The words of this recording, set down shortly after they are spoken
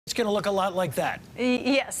It's going to look a lot like that.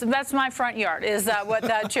 Yes, that's my front yard, is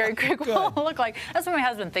what Cherry Creek will look like. That's what my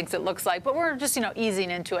husband thinks it looks like, but we're just, easing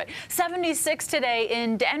into it. 76 today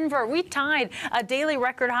in Denver. We tied a daily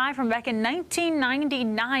record high from back in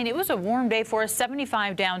 1999. It was a warm day for us,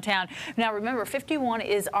 75 downtown. Now, remember, 51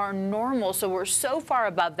 is our normal, so we're so far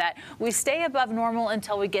above that. We stay above normal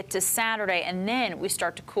until we get to Saturday, and then we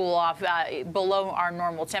start to cool off below our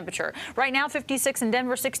normal temperature. Right now, 56 in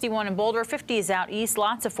Denver, 61 in Boulder, 50s out east,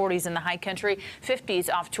 lots of 40s in the high country, 50s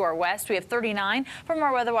off to our west. We have 39 from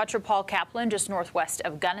our weather watcher Paul Kaplan, just northwest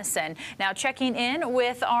of Gunnison. Now checking in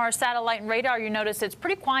with our satellite and radar, you notice it's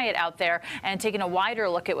pretty quiet out there, and taking a wider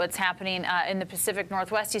look at what's happening in the Pacific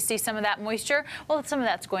Northwest, you see some of that moisture. Well, some of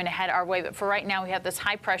that's going to head our way, but for right now we have this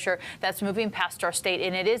high pressure that's moving past our state,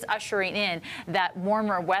 and it is ushering in that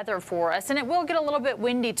warmer weather for us, and it will get a little bit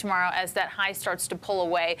windy tomorrow as that high starts to pull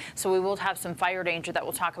away, so we will have some fire danger that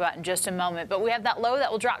we'll talk about in just a moment. But we have that low that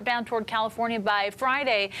will drop down toward California by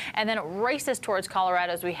Friday, and then it races towards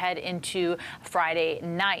Colorado as we head into Friday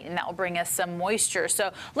night, and that will bring us some moisture.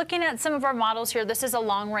 So looking at some of our models here, this is a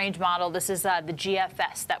long-range model. This is the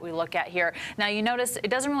GFS that we look at here. Now you notice it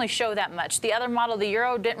doesn't really show that much. The other model, the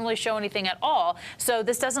Euro, didn't really show anything at all, so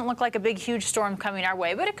this doesn't look like a big, huge storm coming our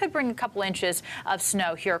way, but it could bring a couple inches of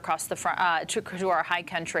snow here across the front to our high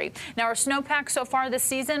country. Now our snowpack so far this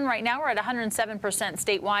season, right now we're at 107%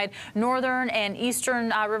 statewide. Northern and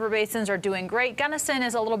eastern river basins are doing great. Gunnison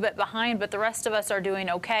is a little bit behind, but the rest of us are doing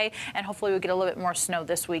okay, and hopefully we get a little bit more snow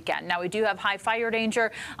this weekend. Now we do have high fire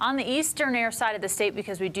danger on the eastern air side of the state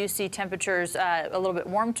because we do see temperatures a little bit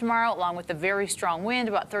warm tomorrow, along with a very strong wind,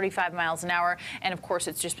 about 35 miles an hour, and of course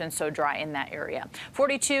it's just been so dry in that area.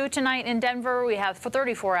 42 tonight in Denver. We have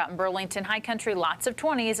 34 out in Burlington. High country, lots of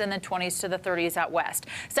 20s, and then 20s to the 30s out west.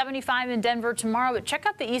 75 in Denver tomorrow, but check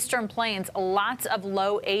out the eastern plains, lots of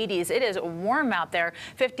low 80s. It is warm out there.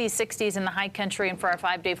 50s, 60s in the high country, and for our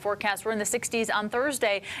 5-day forecast, we're in the 60s on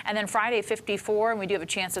Thursday, and then Friday 54, and we do have a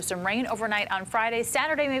chance of some rain overnight on Friday.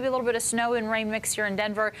 Saturday, maybe a little bit of snow and rain mix here in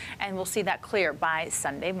Denver, and we'll see that clear by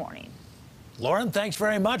Sunday morning. Lauren, thanks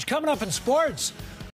very much. Coming up in sports,